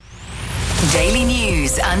Daily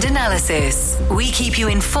news and analysis. We keep you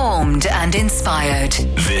informed and inspired.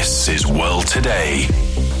 This is World Today.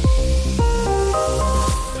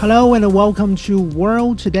 Hello and welcome to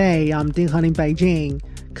World Today. I'm Ding Han in Beijing.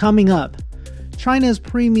 Coming up, China's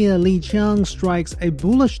Premier Li Qiang strikes a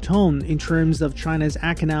bullish tone in terms of China's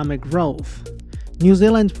economic growth. New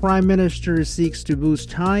Zealand Prime Minister seeks to boost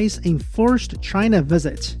ties in first China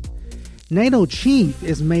visit. NATO chief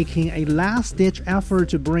is making a last-ditch effort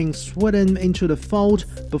to bring Sweden into the fold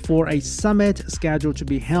before a summit scheduled to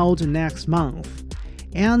be held next month.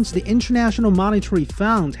 And the International Monetary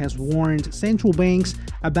Fund has warned central banks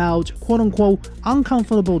about quote-unquote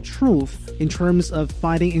uncomfortable truth in terms of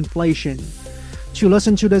fighting inflation. To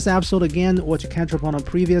listen to this episode again or to catch up on our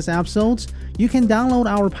previous episodes, you can download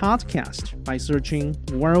our podcast by searching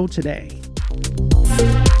World Today.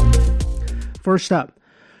 First up,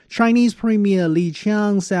 Chinese Premier Li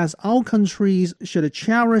Qiang says all countries should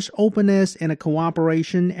cherish openness and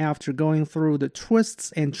cooperation after going through the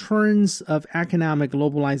twists and turns of economic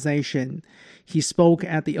globalization. He spoke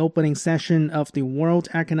at the opening session of the World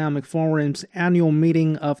Economic Forum's annual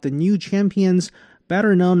meeting of the new champions,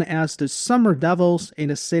 better known as the Summer Davos, in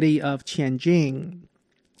the city of Tianjin.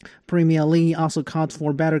 Premier Li also called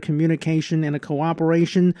for better communication and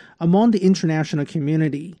cooperation among the international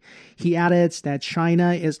community. He added that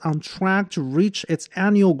China is on track to reach its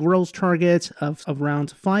annual growth target of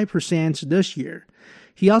around 5% this year.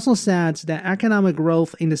 He also said that economic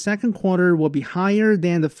growth in the second quarter will be higher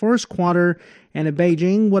than the first quarter, and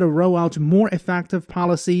Beijing would roll out more effective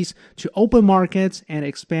policies to open markets and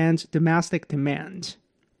expand domestic demand.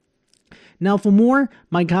 Now for more,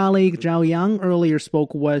 my colleague Zhao Yang earlier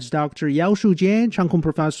spoke with Dr. Yao Shujie, Changkung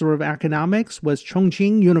Professor of Economics with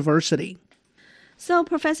Chongqing University. So,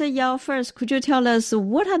 Professor Yao, first, could you tell us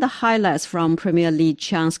what are the highlights from Premier Li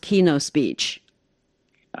Qiang's keynote speech?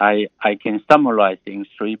 I can summarize in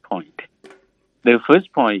 3 points. The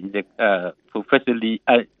first point is that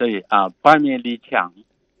Premier Li Qiang,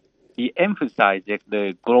 he emphasized that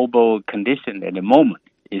the global condition at the moment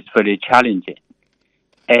is very challenging.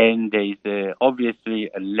 And there is obviously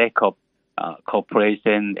a lack of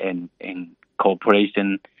cooperation and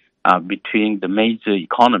cooperation between the major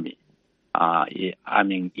economies.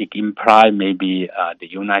 It implies maybe the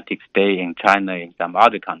United States and China and some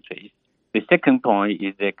other countries. The second point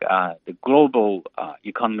is that the global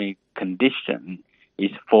economic condition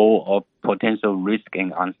is full of potential risk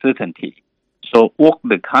and uncertainty. So what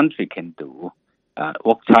the country can do,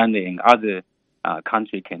 what China and other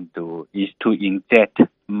country can do is to inject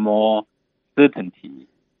more certainty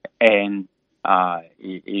and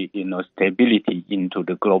stability into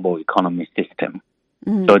the global economic system.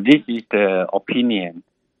 Mm-hmm. So this is the opinion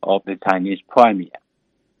of the Chinese premier.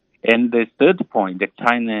 And the third point, that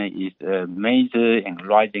China is a major and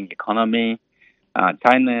rising economy.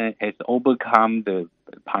 China has overcome the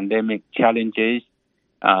pandemic challenges,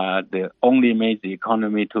 the only major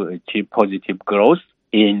economy to achieve positive growth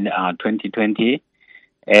in 2020.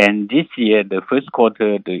 And this year, the first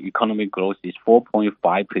quarter, the economic growth is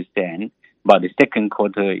 4.5%, but the second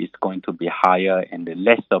quarter is going to be higher, and the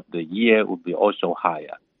rest of the year will be also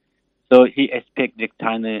higher. So he expects that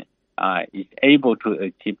China is able to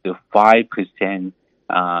achieve the 5%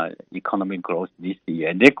 economic growth this year.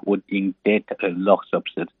 And that would inject a lot of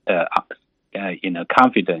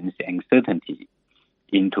confidence and certainty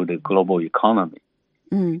into the global economy.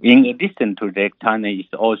 Mm. In addition to that, China is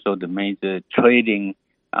also the major trading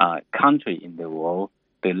country in the world,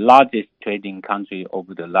 the largest trading country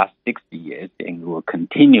over the last 60 years, and will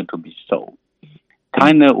continue to be so.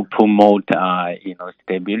 China will promote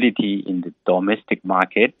stability in the domestic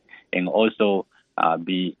market and also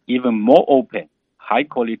be even more open,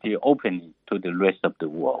 high-quality opening to the rest of the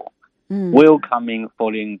world, welcoming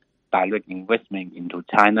foreign direct investment into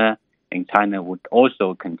China, and China would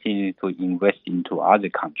also continue to invest into other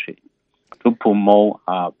countries to promote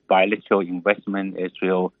bilateral investment as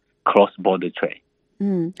well cross-border trade.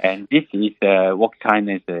 Mm. And this is what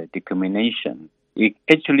China's determination. It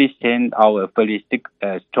actually sends out a very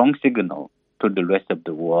strong signal to the rest of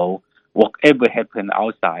the world. Whatever happens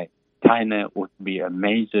outside, China would be a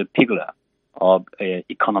major pillar of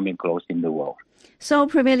economic growth in the world. So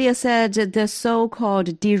Premier Li said the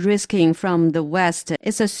so-called de-risking from the West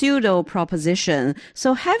is a pseudo proposition.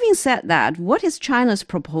 So having said that, what is China's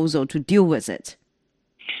proposal to deal with it?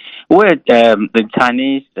 Well, the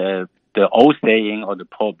Chinese, the old saying or the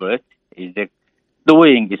proverb is that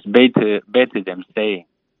doing is better than saying.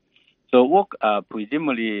 So what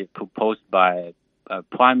presumably proposed by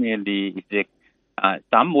Premier Li is that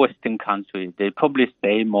some Western countries, they probably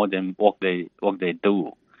say more than what they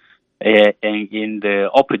do. And in the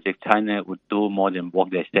opposite, China would do more than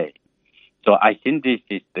what they say. So I think this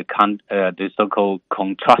is the so-called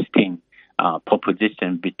contrasting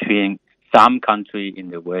proposition between some countries in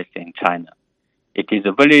the West and China. It is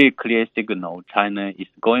a very clear signal China is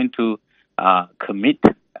going to commit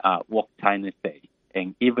what China says,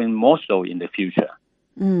 and even more so in the future.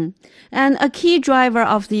 And a key driver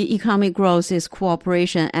of the economic growth is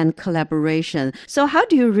cooperation and collaboration. So how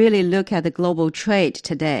do you really look at the global trade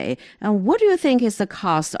today? And what do you think is the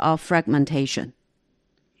cost of fragmentation?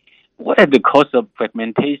 Well, the cost of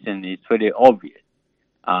fragmentation is very obvious.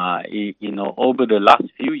 Over the last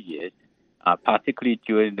few years, particularly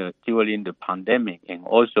during the pandemic and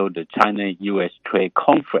also the China-U.S. trade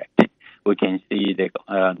conflict, we can see that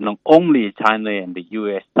not only China and the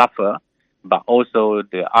U.S. suffer, but also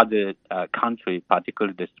the other countries,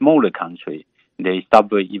 particularly the smaller countries, they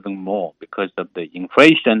suffer even more because of the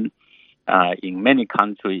inflation in many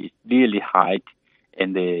countries is really high,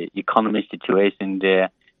 and the economic situation there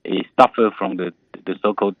is suffer from the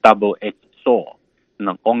so-called double-edged sword.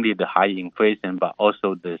 Not only the high inflation, but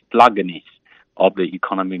also the sluggishness of the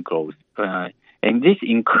economic growth. And this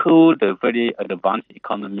includes a very advanced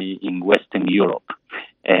economy in Western Europe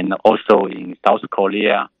and also in South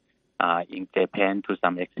Korea, in Japan to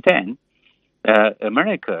some extent.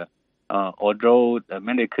 America, although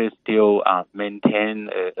America still maintain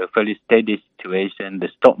a very steady situation, the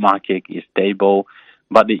stock market is stable,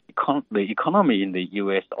 but the economy in the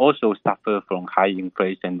U.S. also suffer from high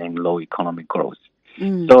inflation and low economic growth.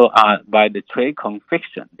 So by the trade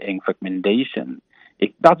confliction and fragmentation,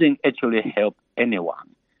 it doesn't actually help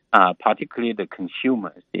anyone, particularly the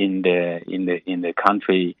consumers in the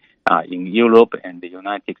country, in Europe and the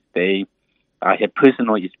United States. I have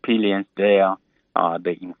personal experience there.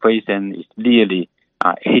 The inflation is really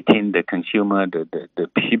hitting the consumer, the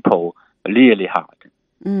people really hard.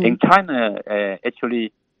 In China,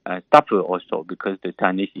 actually suffer also because the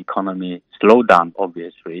Chinese economy slowed down,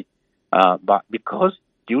 obviously. But because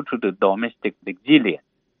due to the domestic resilience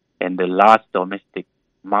and the large domestic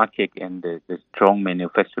market and the strong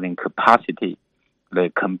manufacturing capacity,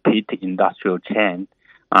 the complete industrial chain,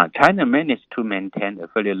 China managed to maintain a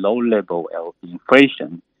very low level of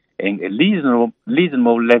inflation and a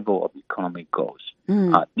reasonable level of economic growth,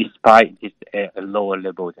 despite its a lower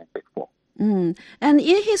level than before. And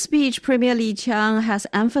in his speech, Premier Li Qiang has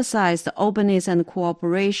emphasized openness and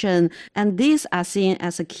cooperation, and these are seen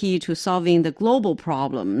as a key to solving the global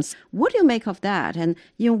problems. What do you make of that? And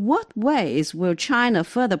in what ways will China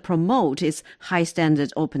further promote its high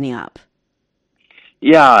standard opening up?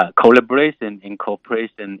 Yeah, collaboration and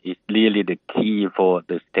cooperation is really the key for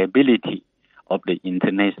the stability of the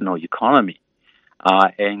international economy.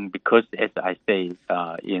 And because, as I say,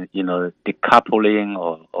 decoupling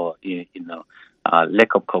or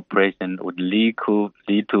lack of cooperation would lead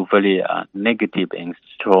to very negative and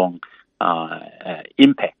strong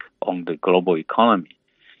impact on the global economy.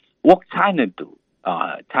 What China do?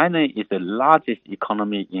 China is the largest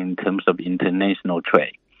economy in terms of international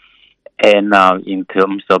trade, and in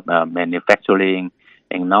terms of manufacturing,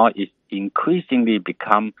 and now it's increasingly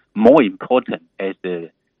become more important as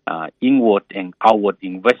the inward and outward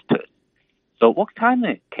investors. So what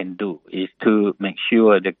China can do is to make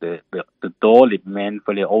sure that the door remains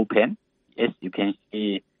fully open. As you can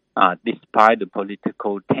see, despite the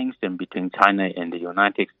political tension between China and the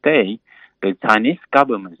United States, the Chinese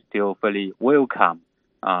government still fully welcome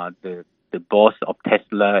the boss of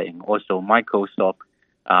Tesla and also Microsoft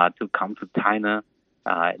to come to China.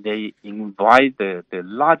 They invite the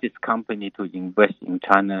largest company to invest in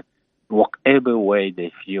China whatever way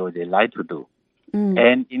they feel they like to do.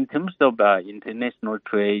 And in terms of international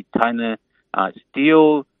trade, China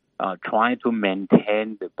still trying to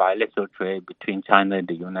maintain the bilateral trade between China and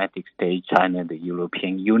the United States, China and the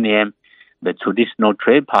European Union, the traditional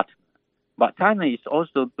trade partner. But China is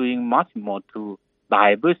also doing much more to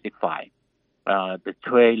diversify the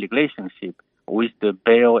trade relationship with the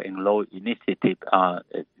Belt and Road Initiative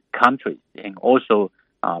countries, and also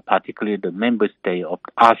particularly the member state of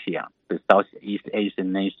ASEAN, the Southeast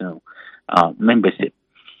Asian national membership.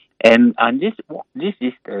 And this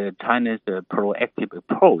is China's proactive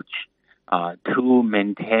approach to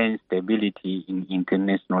maintain stability in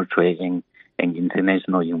international trade and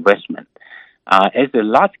international investment. As a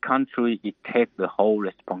large country, it takes the whole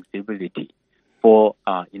responsibility for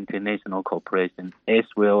international cooperation as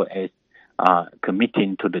well as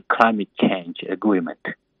committing to the climate change agreement.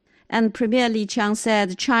 And Premier Li Qiang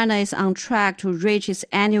said China is on track to reach its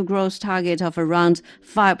annual growth target of around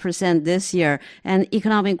 5% this year, and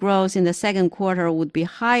economic growth in the second quarter would be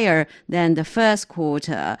higher than the first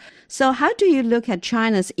quarter. So how do you look at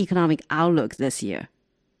China's economic outlook this year?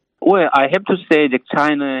 Well, I have to say the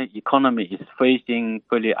China economy is facing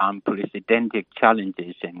very unprecedented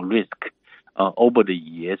challenges and risks over the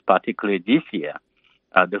years, particularly this year.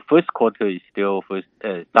 The first quarter is still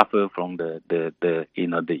suffer from the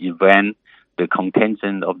event, the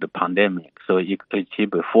contention of the pandemic. So it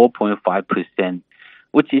achieved a 4.5%,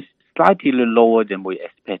 which is slightly lower than we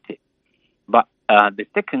expected. But the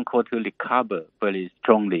second quarter recovered very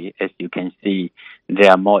strongly. As you can see,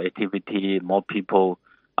 there are more activity, more people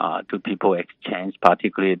to people exchange,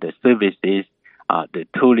 particularly the services, the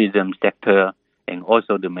tourism sector, and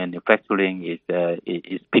also the manufacturing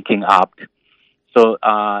is picking up. So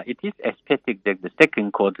it is expected that the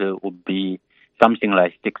second quarter would be something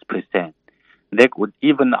like 6%. That would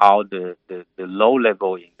even out the low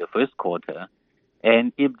level in the first quarter.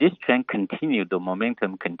 And if this trend continue, the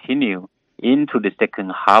momentum continue into the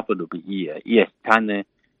second half of the year, yes, China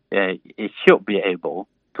it should be able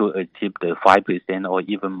to achieve the 5% or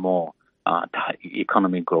even more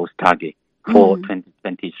economic growth target for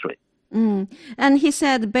 2023. And he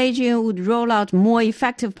said Beijing would roll out more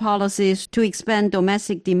effective policies to expand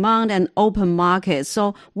domestic demand and open markets.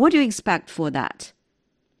 So what do you expect for that?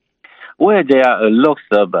 Well, there are lots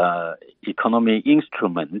of economic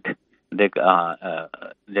instruments that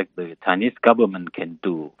the Chinese government can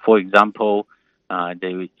do. For example,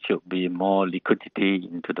 there should be more liquidity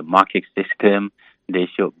into the market system. There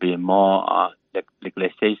should be more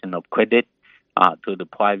legalization of credit to the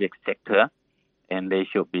private sector. And there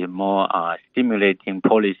should be more stimulating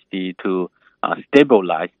policy to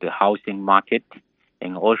stabilize the housing market,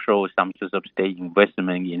 and also some sort of state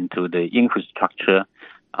investment into the infrastructure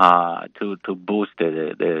to boost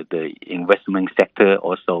the investment sector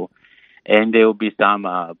also. And there will be some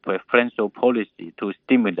preferential policy to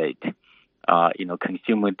stimulate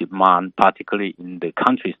consumer demand, particularly in the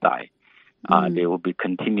countryside. There will be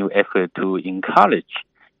continued effort to encourage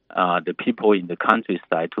the people in the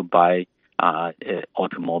countryside to buy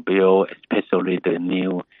automobile, especially the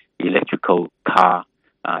new electrical car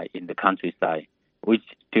in the countryside, which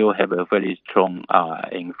still have a very strong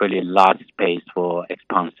and very large space for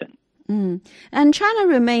expansion. And China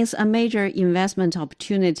remains a major investment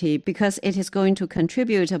opportunity because it is going to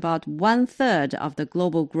contribute about 1/3 of the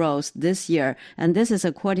global growth this year. And this is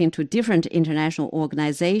according to different international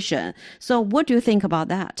organizations. So what do you think about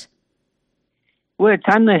that? Well,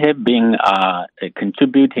 China has been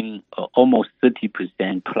contributing almost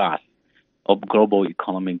 30% plus of global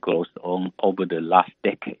economic growth over the last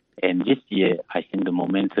decade. And this year, I think the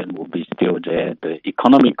momentum will be still there. The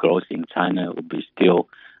economic growth in China will be still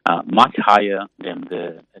much higher than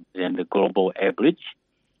the global average.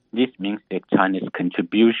 This means that China's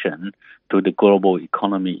contribution to the global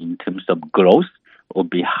economy in terms of growth will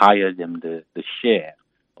be higher than the share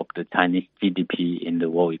of the Chinese GDP in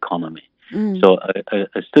the world economy. So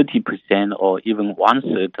a 30% or even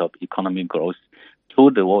 1/3 of economic growth to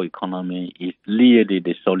the world economy is really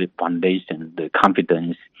the solid foundation, the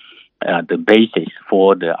confidence, the basis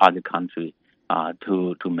for the other countries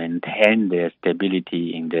to maintain their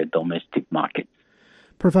stability in their domestic market.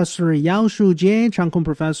 Professor Yao Shujie, Chang Kung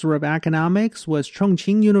Professor of Economics, was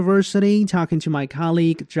Chongqing University, talking to my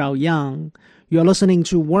colleague Zhao Yang. You're listening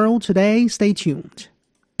to World Today. Stay tuned.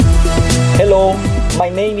 Hello, my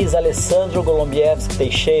name is Alessandro Golombieski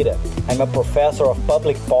Teixeira. I'm a professor of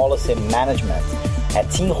public policy and management at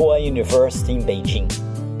Tsinghua University in Beijing.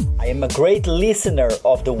 I am a great listener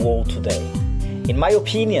of The World Today. In my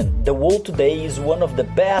opinion, The World Today is one of the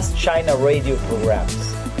best China radio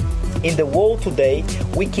programs. In The World Today,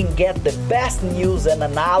 we can get the best news and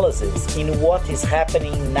analysis in what is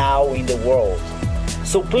happening now in the world.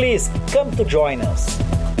 So please come to join us.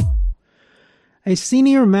 A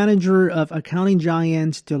senior manager of accounting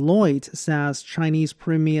giant Deloitte says Chinese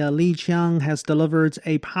Premier Li Qiang has delivered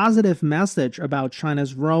a positive message about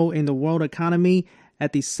China's role in the world economy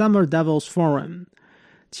at the Summer Davos Forum.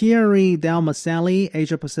 Thierry Delmaselli,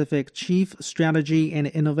 Asia-Pacific Chief Strategy and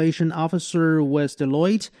Innovation Officer with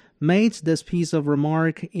Deloitte, made this piece of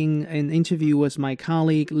remark in an interview with my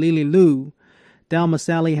colleague Lily Liu.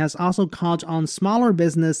 Delmaselli has also called on smaller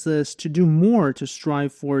businesses to do more to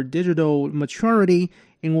strive for digital maturity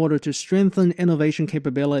in order to strengthen innovation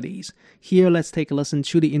capabilities. Here, let's take a listen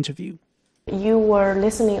to the interview. You were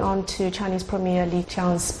listening on to Chinese Premier Li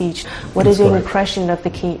Qiang's speech. What is your impression of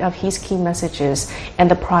his key messages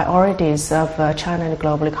and the priorities of China and the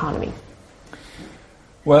global economy?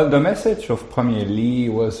 Well, the message of Premier Li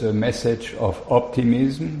was a message of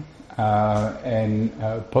optimism and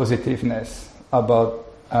positiveness about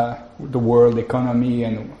the world economy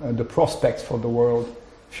and the prospects for the world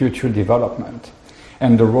future development,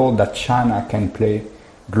 and the role that China can play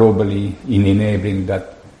globally in enabling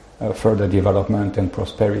that further development and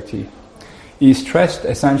prosperity. He stressed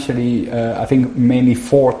essentially, I think, mainly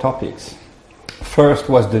 4 topics. First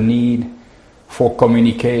was the need for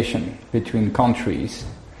communication between countries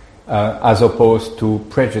as opposed to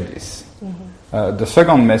prejudice. The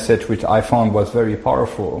second message, which I found was very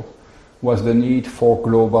powerful, was the need for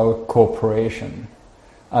global cooperation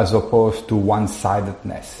as opposed to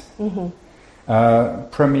one-sidedness.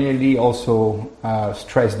 Premier Li also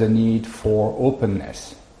stressed the need for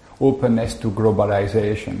openness to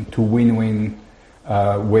globalization, to win-win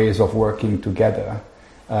ways of working together,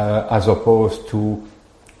 as opposed to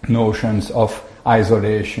notions of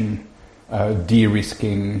isolation,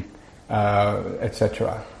 de-risking,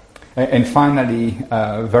 etc. And finally,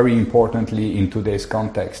 very importantly in today's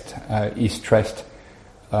context, he stressed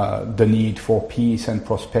the need for peace and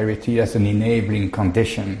prosperity as an enabling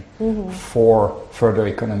condition for further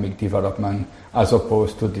economic development as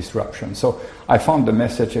opposed to disruption. So I found the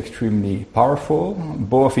message extremely powerful,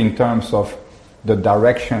 both in terms of the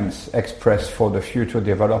directions expressed for the future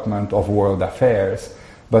development of world affairs,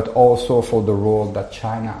 but also for the role that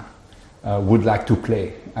China would like to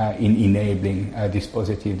play in enabling these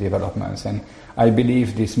positive developments. And I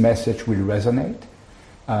believe this message will resonate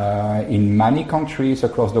in many countries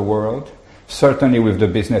across the world, certainly with the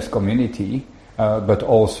business community, but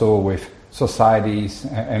also with societies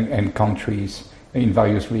and countries in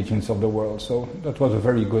various regions of the world. So that was a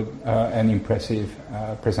very good and impressive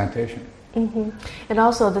presentation. And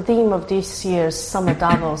also the theme of this year's Summer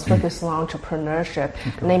Davos focused on entrepreneurship,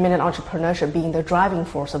 naming and entrepreneurship being the driving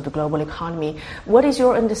force of the global economy. What is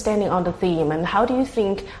your understanding on the theme, and how do you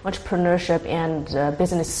think entrepreneurship and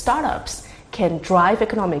business startups can drive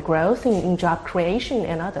economic growth in job creation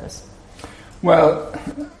and others? Well,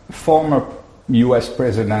 former US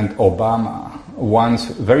President Obama once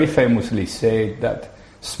very famously said that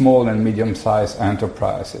small and medium-sized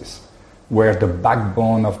enterprises were the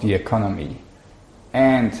backbone of the economy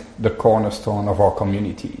and the cornerstone of our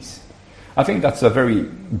communities. I think that's a very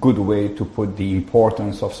good way to put the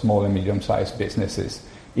importance of small and medium-sized businesses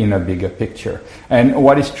in a bigger picture. And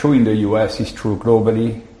what is true in the US is true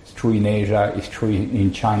globally, it's true in Asia, it's true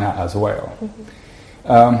in China as well.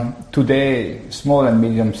 Today, small and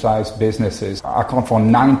medium-sized businesses account for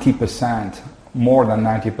 90%, more than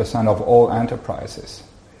 90% of all enterprises.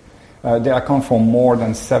 They account for more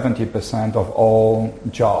than 70% of all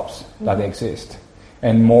jobs that exist,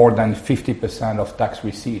 and more than 50% of tax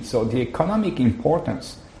receipts. So the economic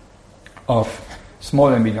importance of small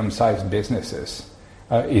and medium-sized businesses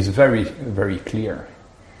is very, very clear.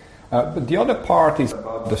 But the other part is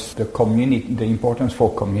about the importance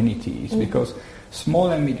for communities, because small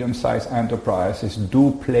and medium-sized enterprises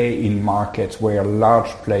do play in markets where large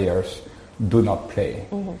players do not play.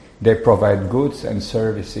 They provide goods and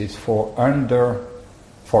services for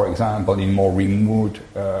example, in more remote,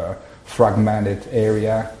 fragmented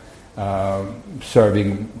area,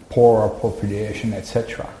 serving poorer population,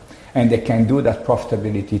 etc. And they can do that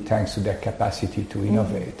profitability thanks to their capacity to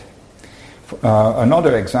innovate.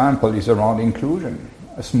 Another example is around inclusion.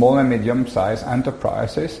 Small and medium-sized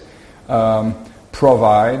enterprises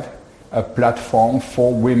provide a platform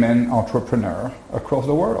for women entrepreneurs across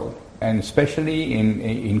the world. And especially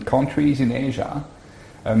in countries in Asia,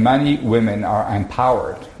 many women are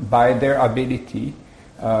empowered by their ability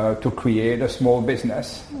to create a small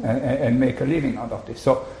business and make a living out of this.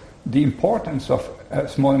 So the importance of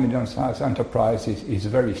small and medium-sized enterprises is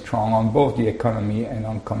very strong on both the economy and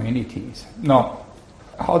on communities. Now,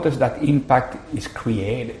 how does that impact is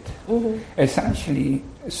created? Essentially,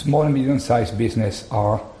 small and medium-sized business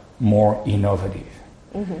are more innovative.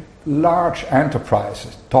 Large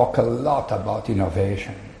enterprises talk a lot about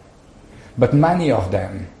innovation, but many of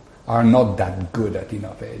them are not that good at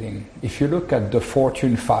innovating. If you look at the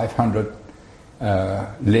Fortune 500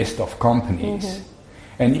 list of companies,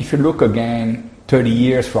 and if you look again 30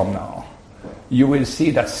 years from now, you will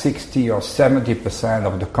see that 60 or 70%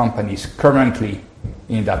 of the companies currently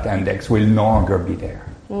in that index will no longer be there.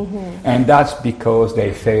 And that's because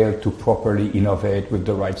they failed to properly innovate with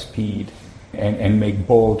the right speed and make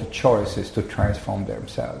bold choices to transform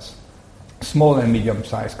themselves. Small and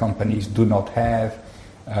medium-sized companies do not have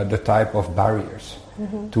the type of barriers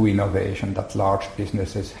to innovation that large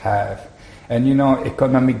businesses have. And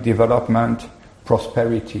economic development,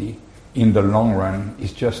 prosperity in the long run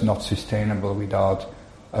is just not sustainable without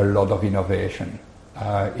a lot of innovation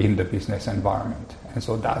in the business environment. And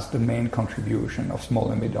so that's the main contribution of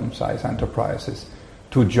small and medium-sized enterprises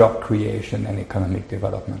to job creation and economic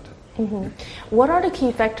development. Mm-hmm. What are the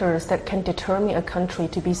key factors that can determine a country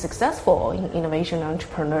to be successful in innovation and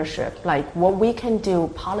entrepreneurship? Like what we can do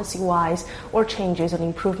policy-wise or changes and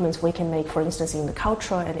improvements we can make, for instance, in the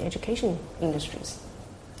cultural and education industries?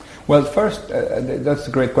 Well, first, that's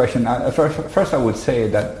a great question. First, I would say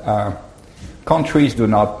that countries do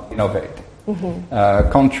not innovate.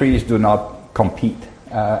 Mm-hmm. Countries do not compete.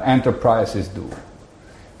 Enterprises do.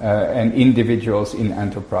 And individuals in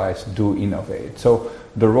enterprise do innovate. So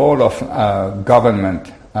the role of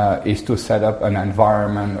government is to set up an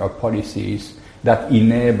environment or policies that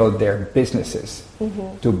enable their businesses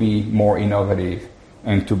mm-hmm. to be more innovative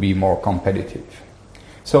and to be more competitive.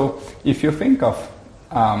 So if you think of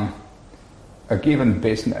a given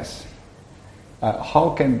business,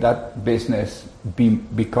 how can that business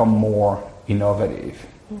become more innovative?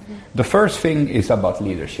 Mm-hmm. The first thing is about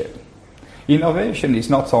leadership. Innovation is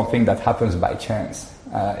not something that happens by chance.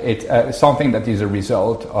 It's something that is a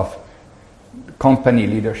result of company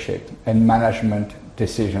leadership and management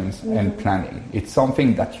decisions mm-hmm. and planning. It's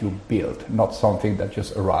something that you build, not something that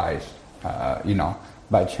just arrives,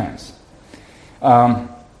 by chance. The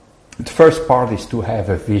first part is to have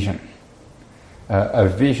a vision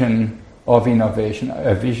of innovation,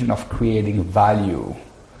 a vision of creating value,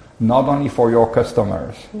 not only for your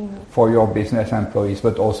customers, mm-hmm. for your business employees,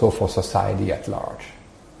 but also for society at large.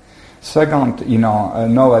 Second,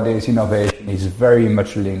 nowadays innovation is very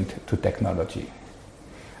much linked to technology.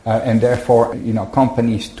 And therefore,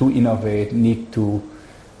 companies to innovate need to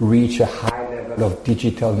reach a high level of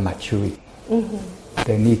digital maturity. Mm-hmm.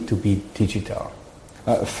 They need to be digital.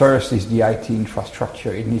 First is the IT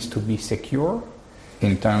infrastructure. It needs to be secure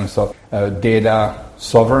in terms of data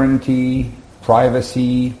sovereignty,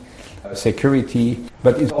 privacy, security,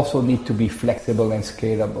 but it also needs to be flexible and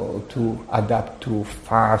scalable to adapt to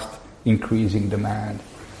fast increasing demand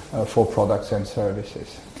for products and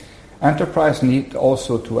services. Enterprise need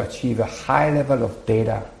also to achieve a high level of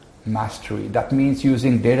data mastery. That means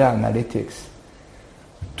using data analytics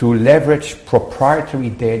to leverage proprietary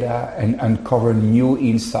data and uncover new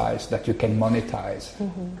insights that you can monetize.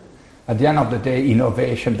 Mm-hmm. At the end of the day,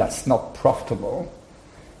 innovation that's not profitable,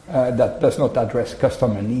 that does not address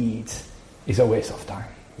customer needs, is a waste of time.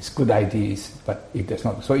 It's good ideas, but it does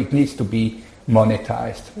not. So it needs to be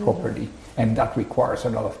monetized mm-hmm. properly, and that requires a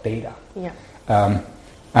lot of data. Yeah.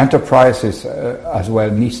 Enterprises as well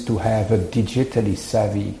needs to have a digitally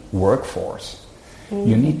savvy workforce. Mm-hmm.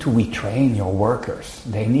 You need to retrain your workers.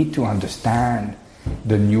 They need to understand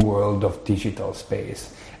the new world of digital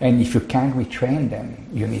space. And if you can't retrain them,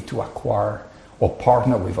 you need to acquire or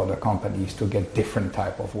partner with other companies to get different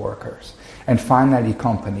type of workers. And finally,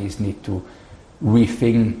 companies need to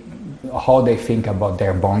rethink how they think about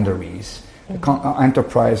their boundaries. Mm-hmm.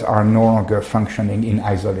 Enterprises are no longer functioning in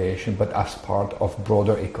isolation, but as part of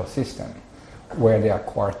broader ecosystem, where they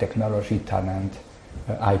acquire technology, talent,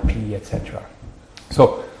 IP, etc.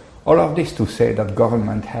 So all of this to say that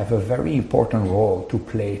government have a very important role to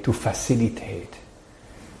play to facilitate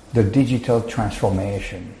the digital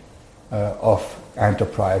transformation of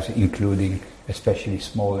enterprise, including especially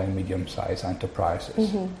small and medium-sized enterprises.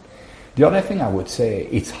 Mm-hmm. The other thing I would say,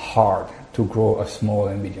 it's hard to grow a small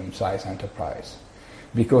and medium-sized enterprise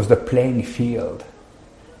because the playing field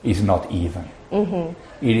is not even.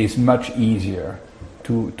 Mm-hmm. It is much easier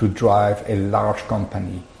to drive a large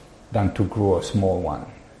company than to grow a small one.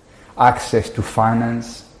 Access to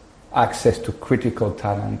finance, access to critical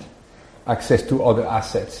talent, access to other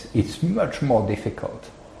assets, it's much more difficult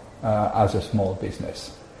as a small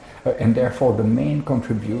business. And therefore the main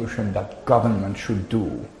contribution that government should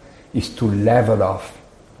do is to level off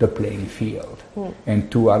the playing field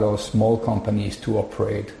and to allow small companies to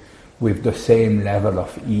operate with the same level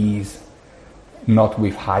of ease, not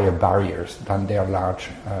with higher barriers than their large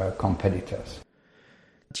competitors.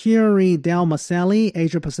 Thierry Delmaselli,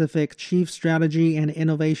 Asia Pacific Chief Strategy and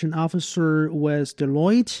Innovation Officer with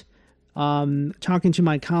Deloitte, talking to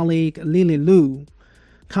my colleague Lily Lu.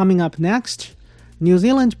 Coming up next, New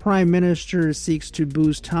Zealand Prime Minister seeks to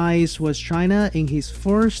boost ties with China in his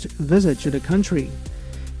first visit to the country.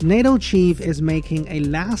 NATO chief is making a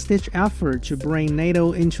last-ditch effort to bring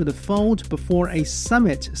NATO into the fold before a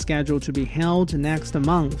summit scheduled to be held next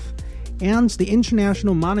month. And the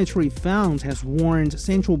International Monetary Fund has warned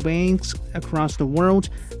central banks across the world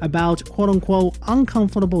about quote-unquote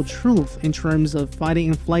uncomfortable truth in terms of fighting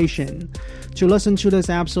inflation. To listen to this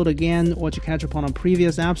episode again or to catch up on our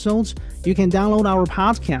previous episodes, you can download our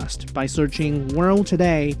podcast by searching World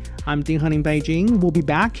Today. I'm Ding Han in Beijing. We'll be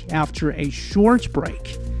back after a short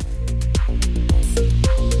break.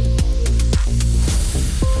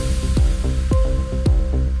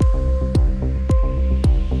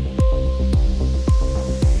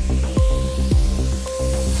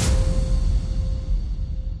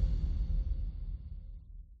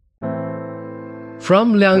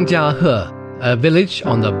 From Liangjiahe, a village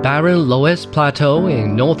on the barren Loess Plateau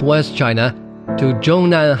in northwest China, to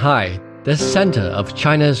Zhongnanhai, the center of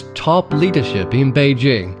China's top leadership in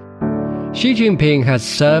Beijing, Xi Jinping has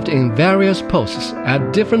served in various posts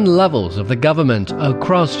at different levels of the government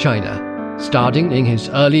across China, starting in his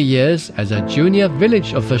early years as a junior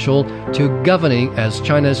village official to governing as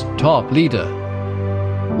China's top leader.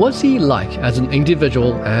 What's he like as an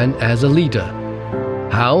individual and as a leader?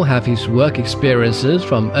 How have his work experiences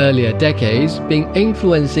from earlier decades been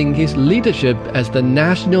influencing his leadership as the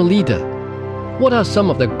national leader? What are some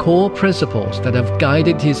of the core principles that have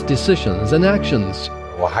guided his decisions and actions?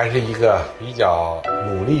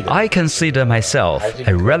 I consider myself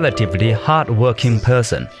a relatively hard-working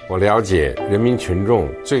person. I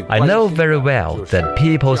know very well that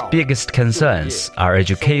people's biggest concerns are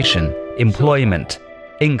education, employment,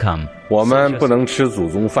 income.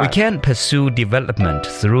 We can't pursue development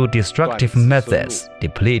through destructive methods,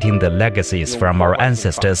 depleting the legacies from our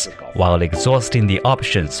ancestors while exhausting the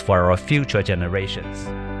options for our future generations.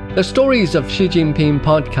 The Stories of Xi Jinping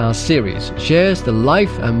podcast series shares the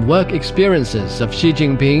life and work experiences of Xi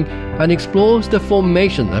Jinping and explores the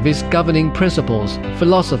formation of his governing principles,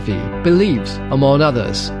 philosophy, beliefs, among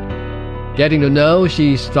others. Getting to know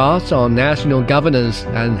Xi's thoughts on national governance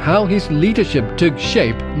and how his leadership took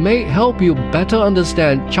shape may help you better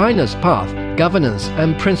understand China's path, governance,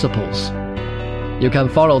 and principles. You can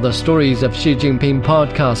follow the Stories of Xi Jinping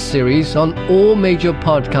podcast series on all major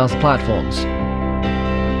podcast platforms.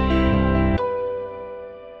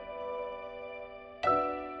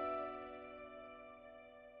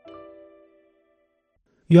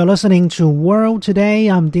 You're listening to World Today.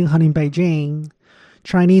 I'm Ding Han in Beijing.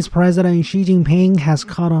 Chinese President Xi Jinping has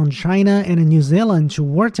called on China and New Zealand to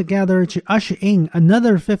work together to usher in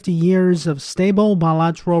another 50 years of stable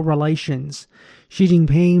bilateral relations. Xi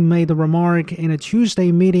Jinping made the remark in a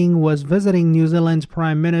Tuesday meeting was visiting New Zealand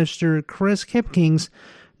Prime Minister Chris Hipkins,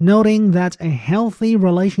 noting that a healthy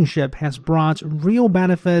relationship has brought real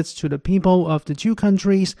benefits to the people of the two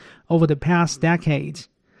countries over the past decade.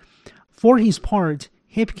 For his part,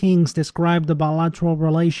 Hipkins described the bilateral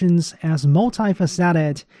relations as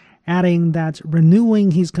multifaceted, adding that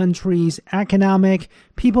renewing his country's economic,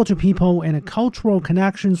 people-to-people, and cultural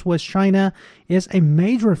connections with China is a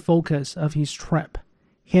major focus of his trip.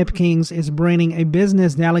 Hipkins is bringing a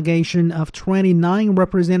business delegation of 29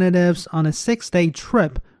 representatives on a 6-day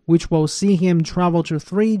trip, which will see him travel to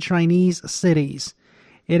 3 Chinese cities.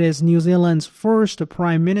 It is New Zealand's first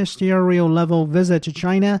prime ministerial level visit to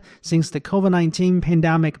China since the COVID-19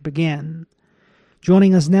 pandemic began.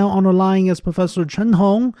 Joining us now on the line is Professor Chen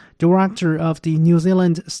Hong, Director of the New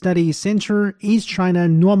Zealand Studies Center, East China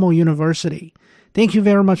Normal University. Thank you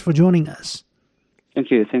very much for joining us. Thank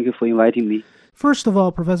you. Thank you for inviting me. First of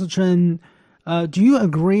all, Professor Chen, do you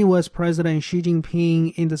agree with President Xi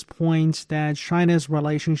Jinping in this point that China's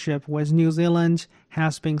relationship with New Zealand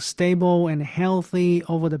has been stable and healthy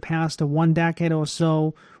over the past 1 decade or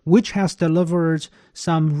so, which has delivered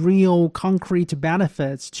some real concrete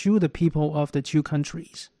benefits to the people of the two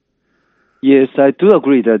countries? Yes, I do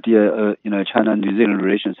agree that China and New Zealand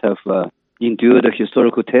relations have endured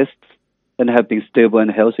historical tests and have been stable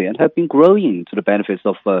and healthy and have been growing to the benefits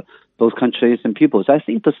of both countries and peoples. I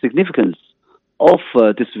think the significance of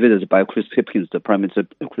this visit by Chris Hipkins, the Prime Minister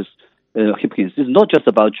Chris Hipkins, is not just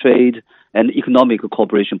about trade and economic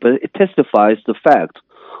cooperation, but it testifies the fact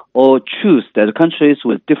or truth that countries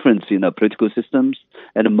with different political systems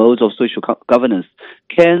and modes of social governance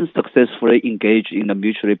can successfully engage in a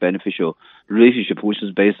mutually beneficial relationship, which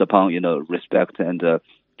is based upon respect and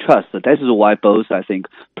trust. That is why both, I think,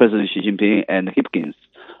 President Xi Jinping and Hipkins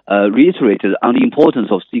reiterated on the importance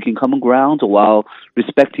of seeking common ground while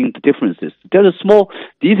respecting the differences. There's a small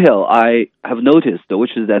detail I have noticed,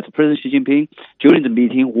 which is that President Xi Jinping, during the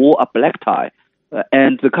meeting, wore a black tie.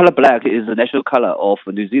 And the color black is the national color of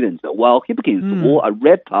New Zealand, while Hipkins wore a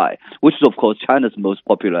red tie, which is, of course, China's most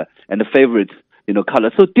popular and favorite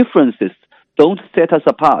color. So differences don't set us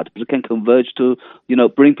apart, but can converge to,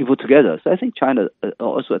 bring people together. So I think China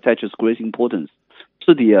also attaches great importance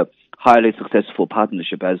to the highly successful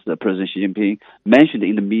partnership, as President Xi Jinping mentioned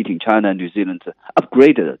in the meeting. China and New Zealand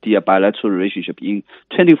upgraded the bilateral relationship in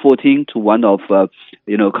 2014 to one of,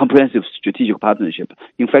 comprehensive strategic partnership.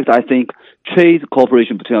 In fact, I think trade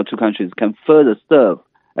cooperation between our two countries can further serve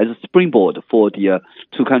as a springboard for the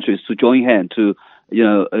two countries to join hands to,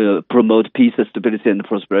 promote peace, stability, and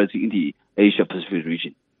prosperity in the Asia-Pacific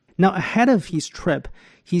region. Now, ahead of his trip,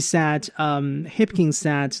 he said, Hipkins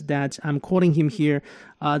said that, I'm quoting him here,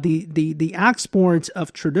 the export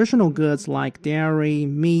of traditional goods like dairy,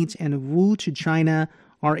 meat, and wool to China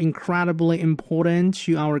are incredibly important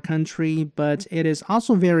to our country, but it is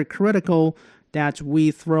also very critical that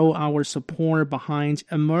we throw our support behind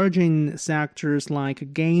emerging sectors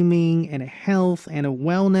like gaming and health and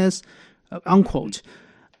wellness, unquote.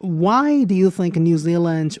 Why do you think New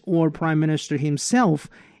Zealand or Prime Minister himself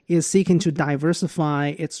is seeking to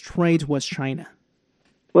diversify its trade with China?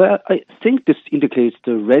 Well, I think this indicates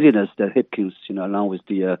the readiness that Hipkins, along with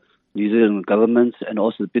the New Zealand government and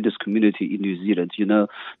also the business community in New Zealand,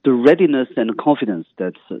 the readiness and confidence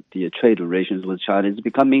that the trade relations with China is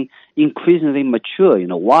becoming increasingly mature,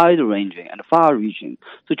 wide-ranging and far-reaching.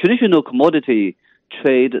 So traditional commodity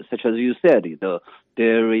trade, such as you said, the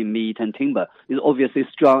dairy, meat, and timber, is obviously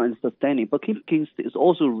strong and sustaining. But Hipkins is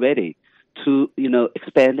also ready to,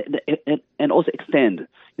 expand and also extend,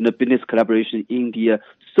 business collaboration in the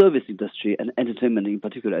service industry and entertainment in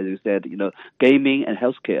particular, as you said, gaming and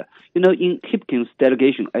healthcare. In Hipkins'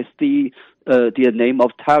 delegation, I see the name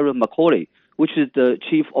of Tyrone Macaulay, which is the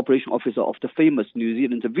chief operation officer of the famous New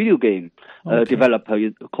Zealand video game developer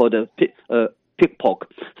called Pickpock.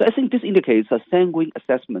 So I think this indicates a sanguine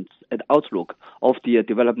assessment and outlook of the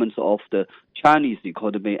development of the Chinese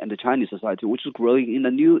economy and the Chinese society, which is growing in a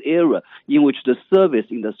new era in which the service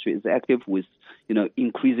industry is active with,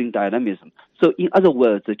 increasing dynamism. So in other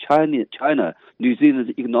words, the China-New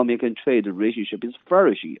Zealand economic and trade relationship is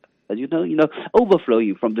flourishing. As you know,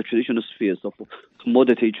 overflowing from the traditional spheres of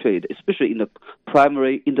commodity trade, especially in the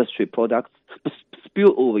primary industry products, but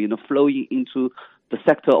spill over, flowing into the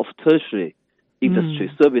sector of tertiary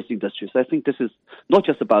industry, service industry. So I think this is not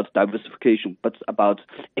just about diversification, but about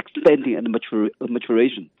expanding and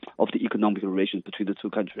maturation of the economic relations between the two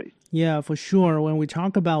countries. Yeah, for sure. When we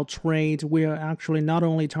talk about trade, we are actually not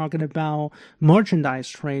only talking about merchandise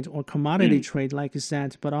trade or commodity trade, like you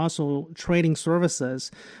said, but also trading services.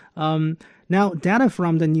 Now, data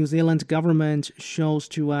from the New Zealand government shows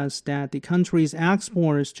to us that the country's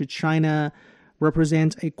exports to China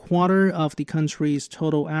represent a quarter of the country's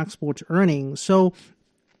total export earnings. So,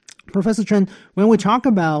 Professor Chen, when we talk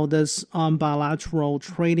about this bilateral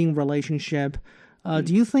trading relationship,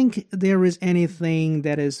 do you think there is anything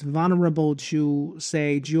that is vulnerable to,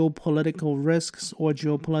 say, geopolitical risks or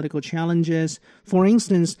geopolitical challenges? For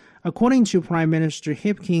instance, according to Prime Minister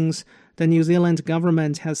Hipkins, the New Zealand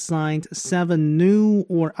government has signed 7 new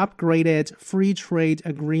or upgraded free trade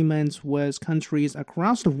agreements with countries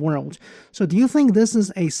across the world. So do you think this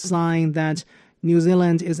is a sign that New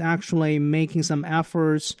Zealand is actually making some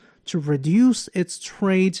efforts to reduce its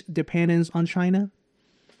trade dependence on China?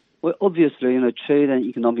 Well, obviously, trade and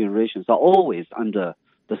economic relations are always under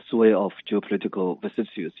the sway of geopolitical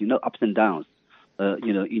vicissitudes, ups and downs,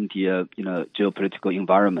 in the, geopolitical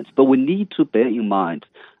environment. But we need to bear in mind,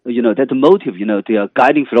 that the motive, the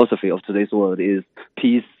guiding philosophy of today's world is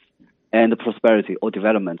peace and prosperity or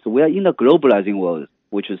development. So we are in a globalizing world,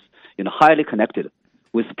 which is, highly connected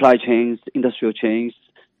with supply chains, industrial chains.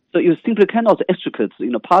 So you simply cannot extricate,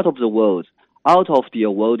 part of the world out of the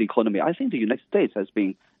world economy. I think the United States has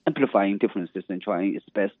been amplifying differences and trying its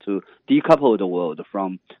best to decouple the world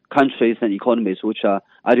from countries and economies which are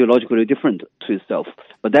ideologically different to itself.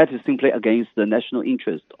 But that is simply against the national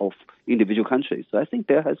interest of individual countries. So I think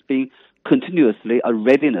there has been continuously a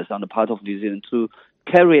readiness on the part of New Zealand to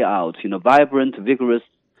carry out, vibrant, vigorous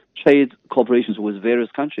trade cooperations with various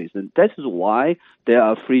countries. And that is why there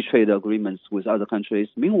are free trade agreements with other countries.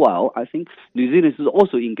 Meanwhile, I think New Zealand is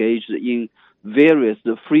also engaged in various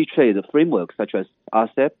free trade frameworks such as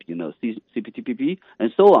RCEP, CPTPP,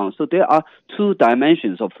 and so on. So there are 2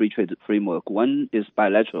 dimensions of free trade framework. One is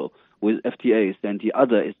bilateral with FTAs, and the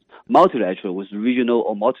other is multilateral with regional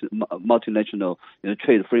or multinational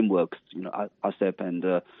trade frameworks, RCEP and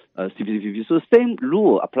CPTPP. So the same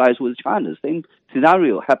rule applies with China. The same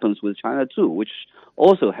scenario happens with China too, which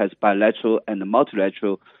also has bilateral and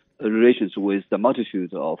multilateral relations with the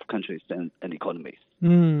multitude of countries and economies.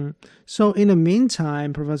 So in the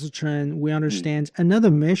meantime, Professor Chen, we understand another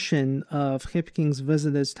mission of Hipkins'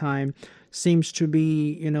 visit this time seems to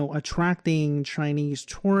be, attracting Chinese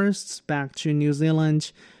tourists back to New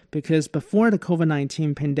Zealand, because before the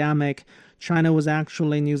COVID-19 pandemic, China was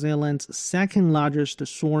actually New Zealand's second largest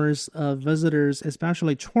source of visitors,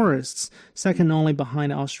 especially tourists, second only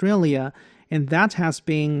behind Australia. And that has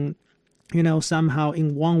been, somehow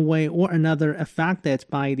in one way or another affected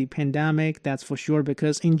by the pandemic, that's for sure,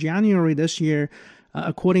 because in January this year,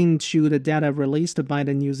 according to the data released by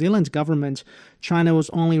the New Zealand government, China was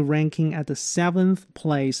only ranking at the 7th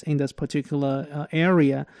place in this particular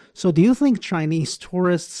area. So do you think Chinese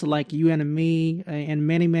tourists like you and me and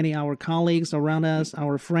many, many our colleagues around us,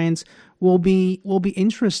 our friends, will be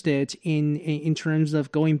interested in terms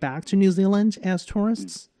of going back to New Zealand as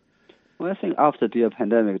tourists? Well, I think after the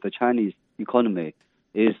pandemic, the Chinese economy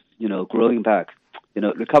is, growing back,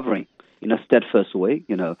 recovering in a steadfast way.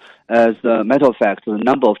 As a matter of fact, the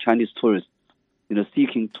number of Chinese tourists,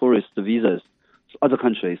 seeking tourist visas to other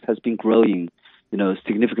countries has been growing,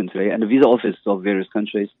 significantly. And the visa offices of various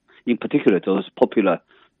countries, in particular those popular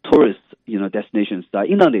tourist, destinations, are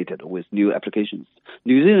inundated with new applications.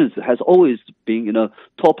 New Zealand has always been,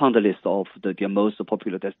 top on the list of the most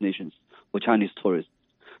popular destinations for Chinese tourists.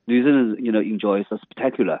 New Zealand, enjoys a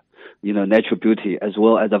spectacular, natural beauty as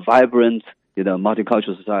well as a vibrant,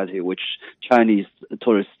 multicultural society, which Chinese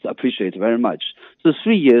tourists appreciate very much. So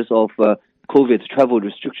 3 years of COVID travel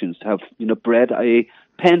restrictions have, bred a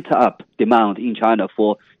pent-up demand in China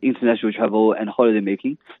for international travel and holiday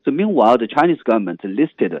making. So meanwhile, the Chinese government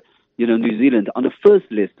listed, New Zealand on the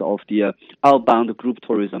first list of the outbound group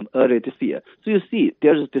tourism earlier this year. So you see,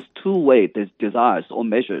 there's this two-way desires or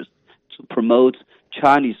measures to promote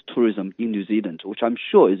Chinese tourism in New Zealand, which I'm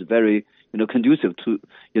sure is very, conducive to,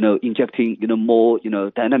 injecting, more,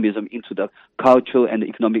 dynamism into the cultural and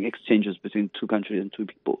economic exchanges between two countries and two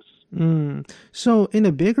peoples. So in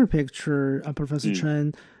the bigger picture, Professor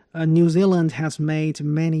Chen, New Zealand has made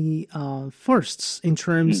many firsts in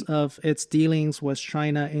terms of its dealings with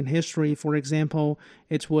China in history. For example,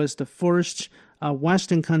 it was the first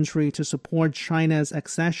Western country to support China's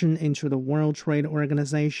accession into the World Trade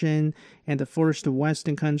Organization and the first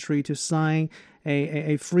Western country to sign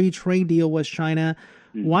a free trade deal with China.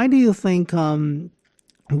 Why do you think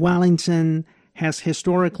Wellington has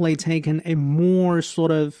historically taken a more sort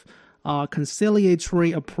of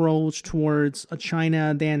conciliatory approach towards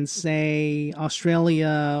China than, say,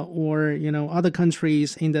 Australia or, other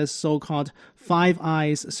countries in the so-called Five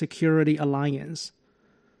Eyes Security Alliance?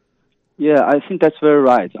 Yeah, I think that's very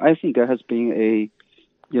right. I think there has been a,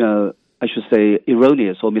 I should say,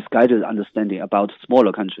 erroneous or misguided understanding about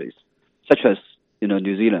smaller countries, such as,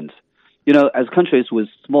 New Zealand. As countries with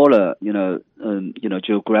smaller,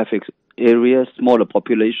 geographic areas, smaller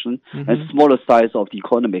population, and smaller size of the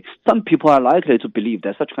economy, some people are likely to believe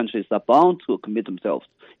that such countries are bound to commit themselves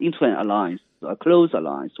into an alliance, a close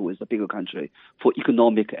alliance with a bigger country for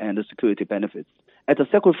economic and security benefits, at the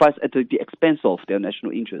sacrifice, at the expense of their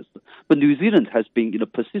national interests. But New Zealand has been,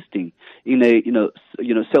 persisting in a,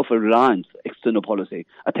 self-reliant external policy,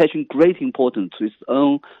 attaching great importance to its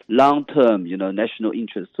own long-term, national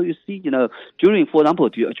interests. So you see, during, for example,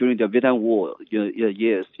 during the Vietnam War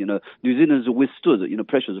years, New Zealand withstood,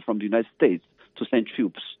 pressures from the United States to send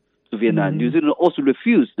troops to Vietnam. New Zealand also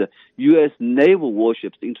refused U.S. naval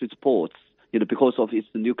warships into its ports, because of its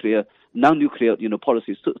non-nuclear,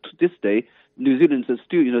 policies. So to this day, New Zealand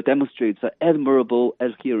still, demonstrates an admirable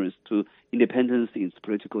adherence to independence in its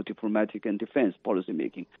political, diplomatic, and defense policy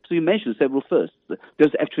making. So you mentioned several firsts.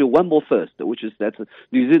 There's actually one more first, which is that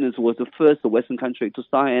New Zealand was the first Western country to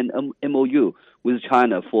sign an MOU with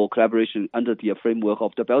China for collaboration under the framework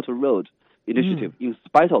of the Belt and Road Initiative, in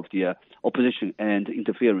spite of the opposition and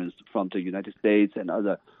interference from the United States and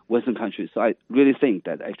other Western countries. So I really think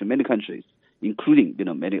that actually many countries, including,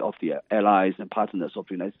 many of the allies and partners of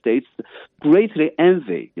the United States, greatly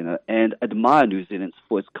envy, and admire New Zealand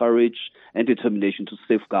for its courage and determination to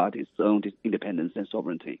safeguard its own independence and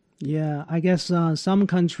sovereignty. Yeah, I guess some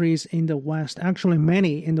countries in the West, actually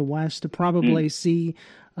many in the West, probably see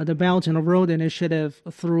the Belt and Road Initiative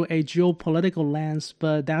through a geopolitical lens,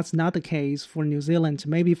 but that's not the case for New Zealand.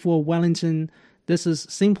 Maybe for Wellington, this is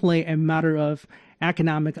simply a matter of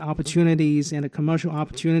economic opportunities and commercial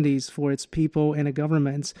opportunities for its people and the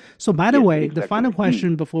governments. So by the way, the final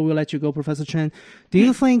question before we let you go, Professor Chen, do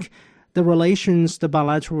you think the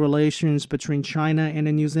bilateral relations between China and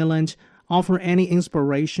New Zealand offer any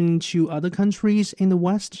inspiration to other countries in the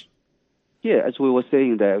West? Yeah, as we were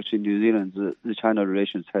saying, that actually New Zealand's the China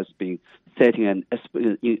relations has been setting an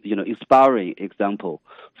inspiring example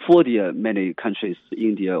for the many countries,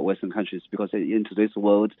 India, Western countries, because in today's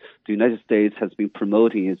world, the United States has been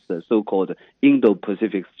promoting its so-called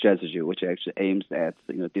Indo-Pacific strategy, which actually aims at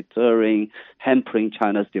deterring, hampering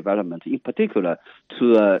China's development, in particular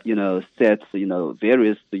to set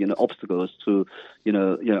various obstacles to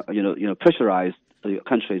pressurize the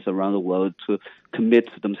countries around the world to commit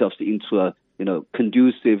themselves into a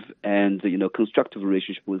conducive and constructive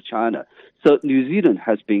relationship with China. So New Zealand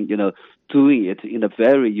has been doing it in a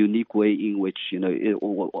very unique way, in which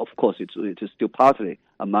of course it is still partly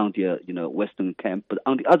among the Western camp, but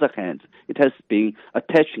on the other hand, it has been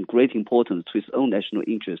attaching great importance to its own national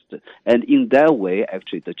interest, and in that way,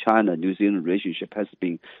 actually, the China-New Zealand relationship has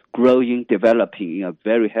been growing, developing in a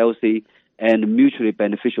very healthy and mutually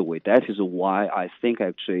beneficial way. That is why I think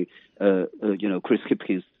actually, Chris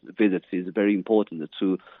Hipkins' visit is very important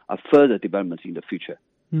to a further development in the future.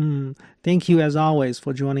 Thank you, as always,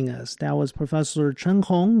 for joining us. That was Professor Chen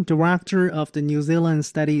Hong, Director of the New Zealand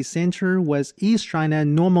Studies Center with East China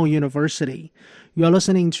Normal University. You're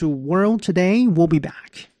listening to World Today. We'll be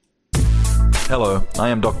back. Hello, I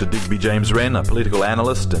am Dr. Digby James Wren, a political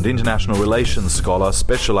analyst and international relations scholar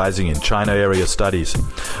specializing in China area studies.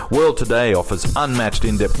 World Today offers unmatched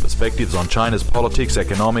in-depth perspectives on China's politics,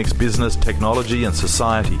 economics, business, technology and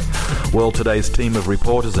society. World Today's team of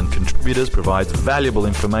reporters and contributors provides valuable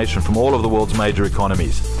information from all of the world's major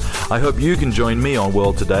economies. I hope you can join me on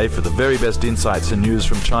World Today for the very best insights and news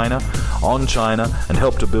from China, on China, and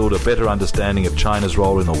help to build a better understanding of China's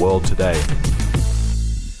role in the world today.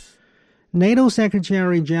 NATO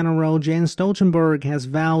Secretary-General Jens Stoltenberg has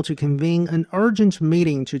vowed to convene an urgent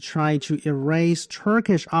meeting to try to erase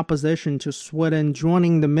Turkish opposition to Sweden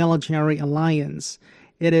joining the military alliance.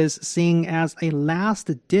 It is seen as a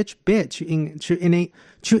last-ditch bid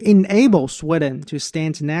to enable Sweden to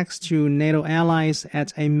stand next to NATO allies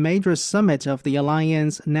at a major summit of the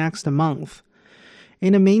alliance next month.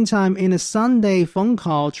 In the meantime, in a Sunday phone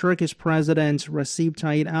call, Turkish President Recep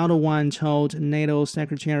Tayyip Erdogan told NATO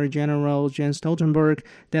Secretary-General Jens Stoltenberg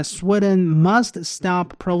that Sweden must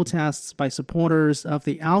stop protests by supporters of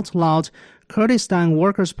the outlawed Kurdistan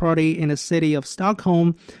Workers' Party in the city of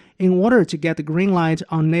Stockholm in order to get the green light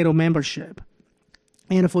on NATO membership.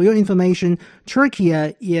 And for your information, Turkey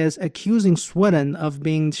is accusing Sweden of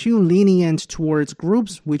being too lenient towards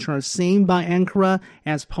groups which are seen by Ankara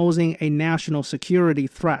as posing a national security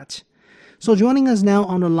threat. So joining us now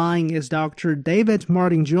on the line is Dr. David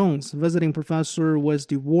Martin Jones, visiting professor with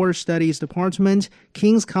the War Studies Department,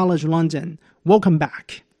 King's College London. Welcome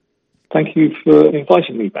back. Thank you for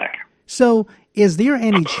inviting me back. So, is there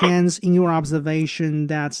any chance in your observation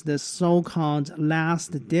that the so-called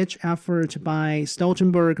last-ditch effort by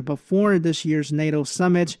Stoltenberg before this year's NATO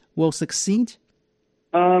summit will succeed?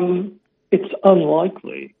 It's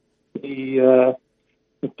unlikely. The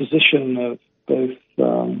position of both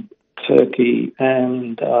Turkey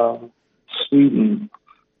and Sweden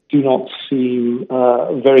do not seem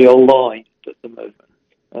very aligned at the moment.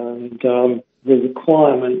 And the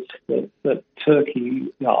requirements that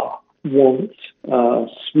Turkey want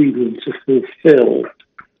Sweden to fulfill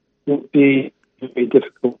would be very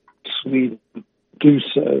difficult for Sweden to do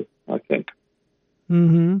so, I think.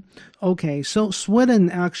 Okay, so Sweden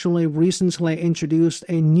actually recently introduced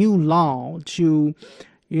a new law to,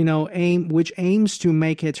 which aims to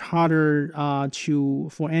make it harder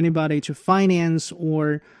for anybody to finance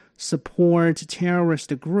or support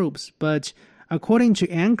terrorist groups. But according to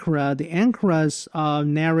Ankara, Ankara's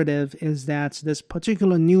narrative is that this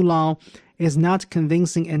particular new law is not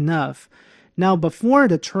convincing enough. Now, before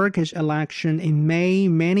the Turkish election in May,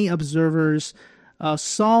 many observers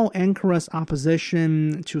saw Ankara's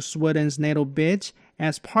opposition to Sweden's NATO bid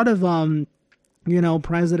as part of, President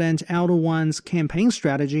Erdogan's campaign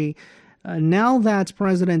strategy. Now that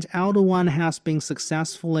President Erdogan has been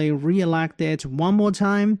successfully re-elected one more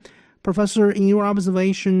time, Professor, in your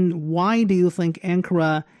observation, why do you think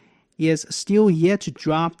Ankara is still yet to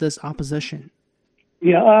drop this opposition?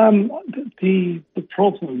 Yeah, the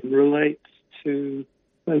problem relates to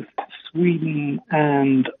both Sweden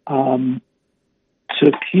and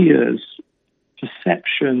Turkey's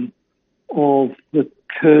perception of the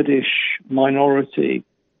Kurdish minority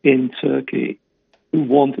in Turkey who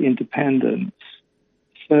want independence.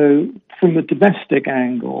 So from a domestic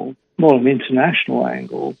angle, not an international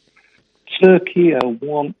angle, Turkey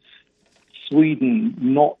wants Sweden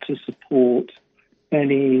not to support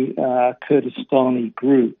any Kurdistani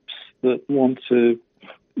groups that want to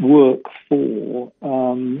work for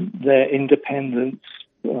their independence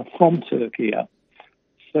from Turkey.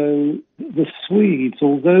 So the Swedes,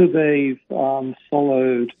 although they've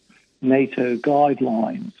followed NATO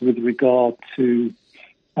guidelines with regard to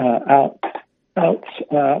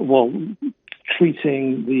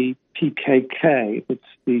treating the PKK, that's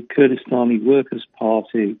the Kurdistani Workers'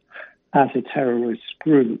 Party, as a terrorist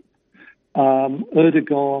group,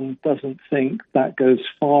 Erdogan doesn't think that goes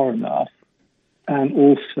far enough. And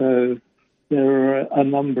also, there are a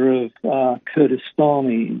number of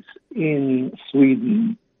Kurdistanis in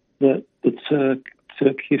Sweden that the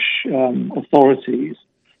Turkish authorities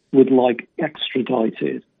would like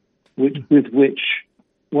extradited, with which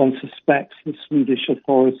one suspects the Swedish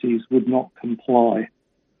authorities would not comply.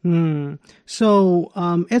 So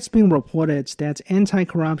it's been reported that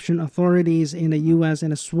anti-corruption authorities in the U.S.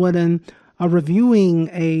 and Sweden are reviewing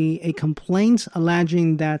a complaint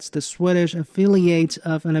alleging that the Swedish affiliate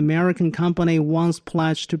of an American company once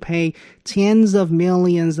pledged to pay tens of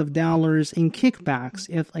millions of dollars in kickbacks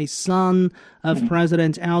if a son of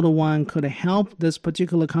President Erdogan could help this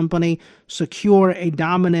particular company secure a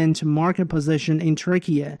dominant market position in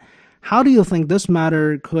Turkey. How do you think this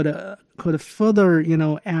matter could further,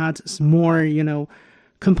 add more,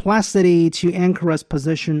 complexity to Ankara's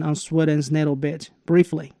position on Sweden's NATO bid?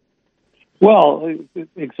 Briefly. Well,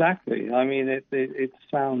 exactly. I mean, it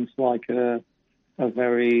sounds like a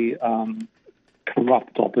very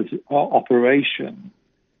corrupt operation,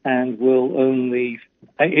 and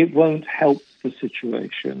it won't help the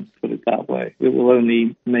situation, put it that way. It will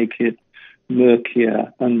only make it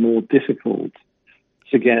murkier and more difficult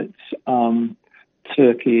to get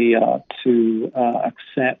Turkey to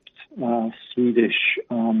accept Swedish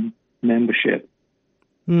membership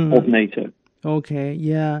of NATO. Okay,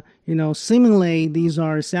 yeah. Seemingly these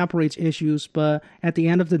are separate issues, but at the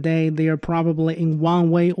end of the day, they are probably in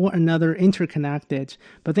one way or another interconnected.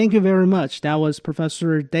 But thank you very much. That was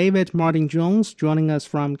Professor David Martin Jones joining us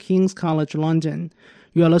from King's College London.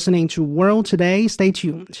 You are listening to World Today. Stay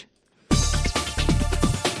tuned.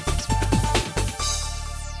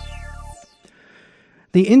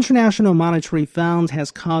 The International Monetary Fund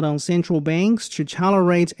has called on central banks to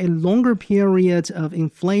tolerate a longer period of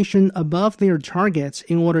inflation above their targets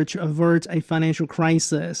in order to avert a financial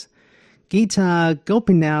crisis. Geeta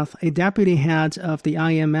Gopinath, a deputy head of the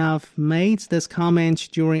IMF, made this comment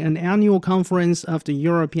during an annual conference of the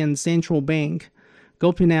European Central Bank.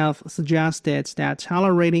 Gopinath suggested that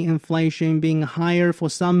tolerating inflation being higher for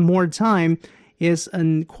some more time is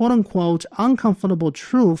an quote-unquote uncomfortable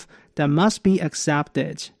truth that must be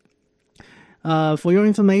accepted. For your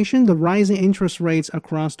information, the rising interest rates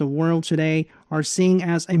across the world today are seen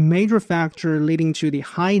as a major factor leading to the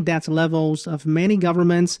high debt levels of many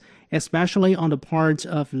governments, especially on the part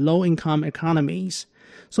of low-income economies.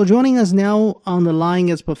 So joining us now on the line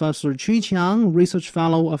is Professor Li Qiang, Research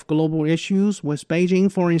Fellow of Global Issues with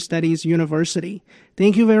Beijing Foreign Studies University.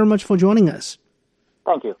 Thank you very much for joining us.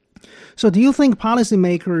 Thank you. So do you think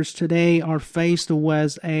policymakers today are faced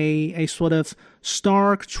with a sort of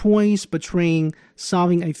stark choice between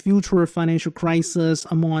solving a future financial crisis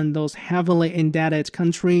among those heavily indebted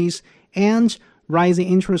countries and rising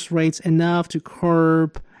interest rates enough to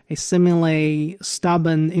curb a seemingly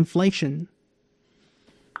stubborn inflation?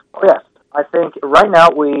 Oh, yes. I think right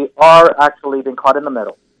now we are actually being caught in the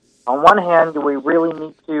middle. On one hand, we really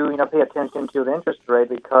need to pay attention to the interest rate,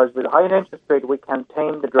 because with high interest rate, we can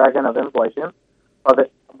tame the dragon of inflation.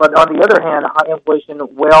 But on the other hand, high inflation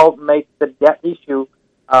will make the debt issue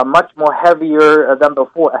much more heavier than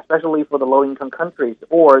before, especially for the low-income countries,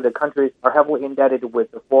 or the countries are heavily indebted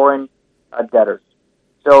with the foreign debtors.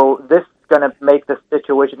 So this is going to make the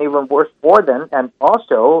situation even worse for them. And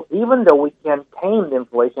also, even though we can tame the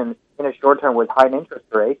inflation in a short term with high interest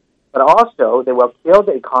rates, but also they will kill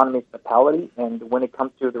the economy's vitality. And when it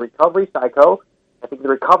comes to the recovery cycle, I think the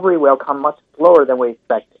recovery will come much slower than we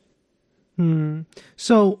expected.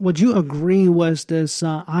 So would you agree with this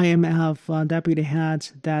IMF deputy head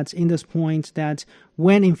that in this point that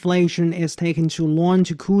when inflation is taking too long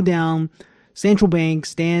to cool down, central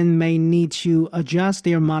banks then may need to adjust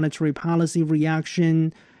their monetary policy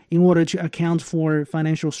reaction in order to account for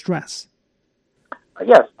financial stress?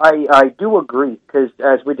 Yes, I do agree, because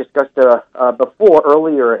as we discussed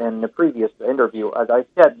earlier in the previous interview, as I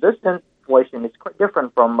said, this inflation is quite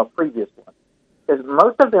different from a previous one, because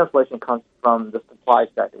most of the inflation comes from the supply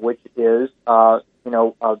side, which is the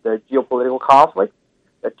geopolitical conflict,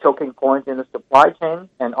 the choking point in the supply chain,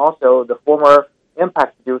 and also the former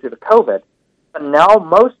impacts due to the COVID. But now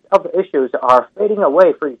most of the issues are fading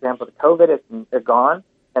away. For example, the COVID is gone,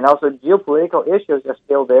 and also geopolitical issues are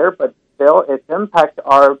still there, but still its impacts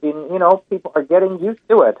are being, people are getting used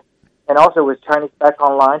to it. and also with Chinese back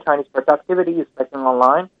online, Chinese productivity is back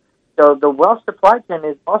online. So the wealth supply chain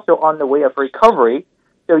is also on the way of recovery.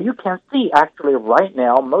 So you can see actually right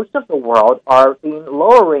now, most of the world are being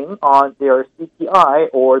lowering on their CPI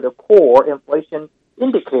or the core inflation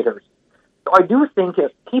indicators. So I do think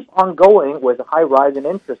if keep on going with a high rise in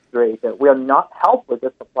interest rate, that will not help with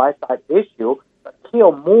the supply side issue, but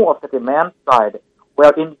kill more of the demand side. We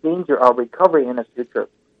are in danger of recovery in the future.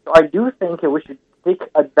 So I do think we should take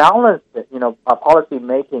a balanced, policy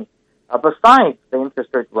making besides the interest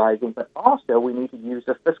rate rising, but also we need to use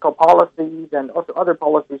the fiscal policies and also other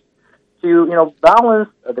policies to, balance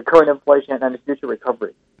the current inflation and the future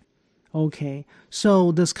recovery. Okay,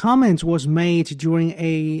 so this comment was made during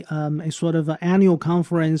a sort of an annual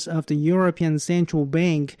conference of the European Central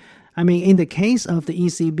Bank. I mean, in the case of the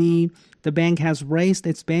ECB, the bank has raised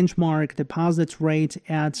its benchmark deposit rate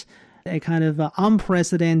at a kind of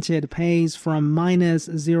unprecedented pace from minus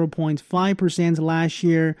 0.5% last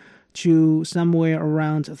year to somewhere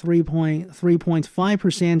around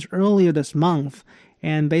 3.5% earlier this month.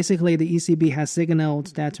 And basically, the ECB has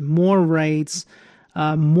signaled that more rise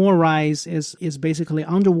is basically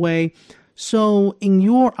underway. So in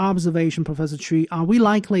your observation, Professor Chu, are we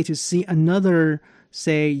likely to see another,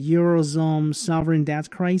 say, Eurozone sovereign debt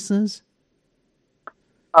crisis?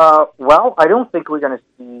 Well, I don't think we're going to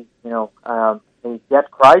see, a debt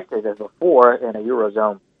crisis as before in a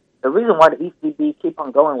Eurozone. The reason why the ECB keep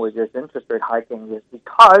on going with this interest rate hiking is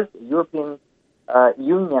because the European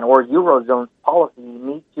Union or Eurozone policy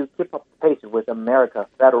needs to keep up the pace with America's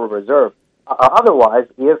Federal Reserve. Otherwise,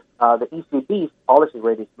 if the ECB's policy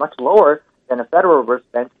rate is much lower than the Federal Reserve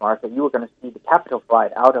benchmark, you are going to see the capital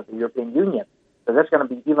flight out of the European Union. So that's going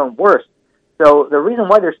to be even worse. So the reason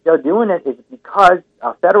why they're still doing it is because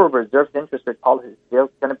Federal Reserve's interest rate policy is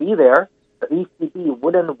still going to be there. The ECB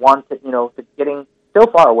wouldn't want to, to getting so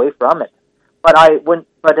far away from it. But when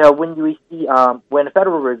you see when the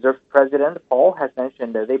Federal Reserve President Paul has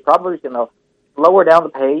mentioned that they probably going to lower down the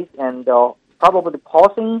pace and probably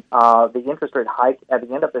pausing the interest rate hike at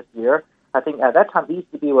the end of this year, I think at that time the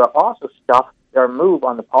ECB will also stop their move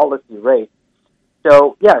on the policy rate.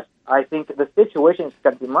 So yes, I think the situation is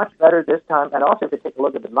going to be much better this time. And also, if you take a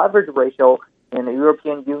look at the leverage ratio in the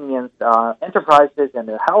European Union's enterprises and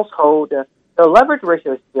the household, the leverage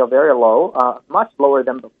ratio is still very low, much lower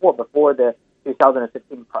than before the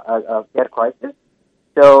 2015 debt crisis.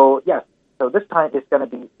 So yes, so this time it's going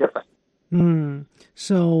to be different.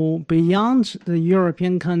 So beyond the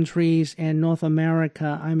European countries and North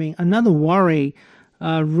America, I mean, another worry,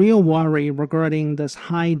 real worry regarding this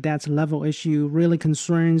high debt level issue really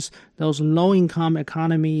concerns those low-income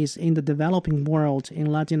economies in the developing world, in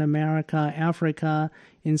Latin America, Africa,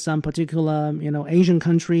 in some particular, Asian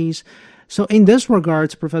countries. So in this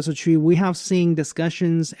regard, Professor Chu, we have seen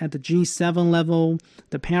discussions at the G7 level,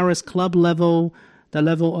 the Paris Club level, the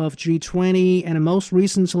level of G20, and most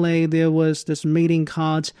recently there was this meeting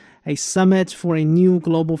called a Summit for a New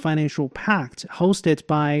Global Financial Pact, hosted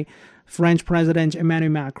by French President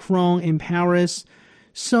Emmanuel Macron in Paris.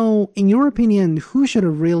 So in your opinion, who should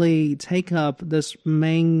really take up this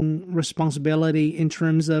main responsibility in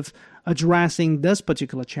terms of addressing this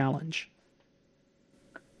particular challenge?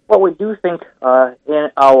 Well, we do think in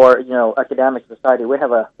our academic society, we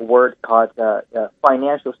have a word called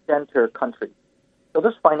financial center countries. So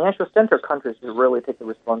this financial center countries should really take the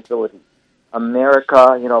responsibility.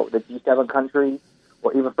 America, the G7 countries,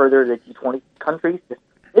 or even further the G20 countries,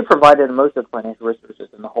 they provided most of the financial resources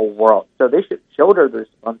in the whole world. So they should shoulder the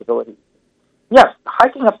responsibility. Yes,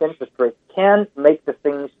 hiking up the interest rates can make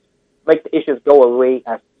the issues go away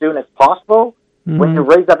as soon as possible. Mm-hmm. When you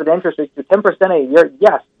raise up the interest rates to 10% a year,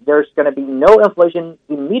 yes, there's going to be no inflation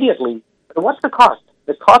immediately. But what's the cost?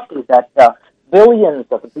 The cost is that billions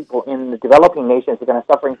of the people in the developing nations are going to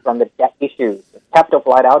suffer from the debt issues. The capital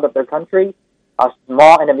flight out of their country.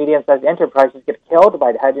 Small and medium-sized enterprises get killed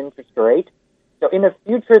by the high interest rate. So in the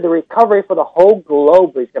future, the recovery for the whole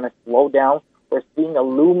globe is going to slow down. We're seeing a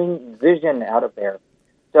looming vision out of there.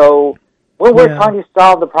 So when we're trying to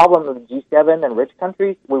solve the problem of G7 and rich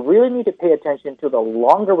countries, we really need to pay attention to the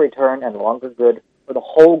longer return and longer good for the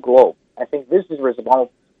whole globe. I think this is a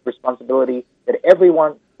responsibility that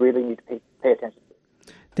everyone really needs to pay attention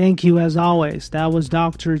to. Thank you, as always. That was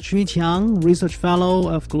Dr. Qu Qiang, Research Fellow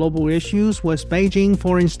of Global Issues with Beijing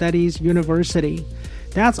Foreign Studies University.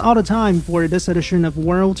 That's all the time for this edition of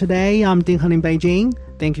World Today. I'm Ding Han in Beijing.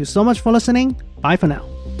 Thank you so much for listening. Bye for now.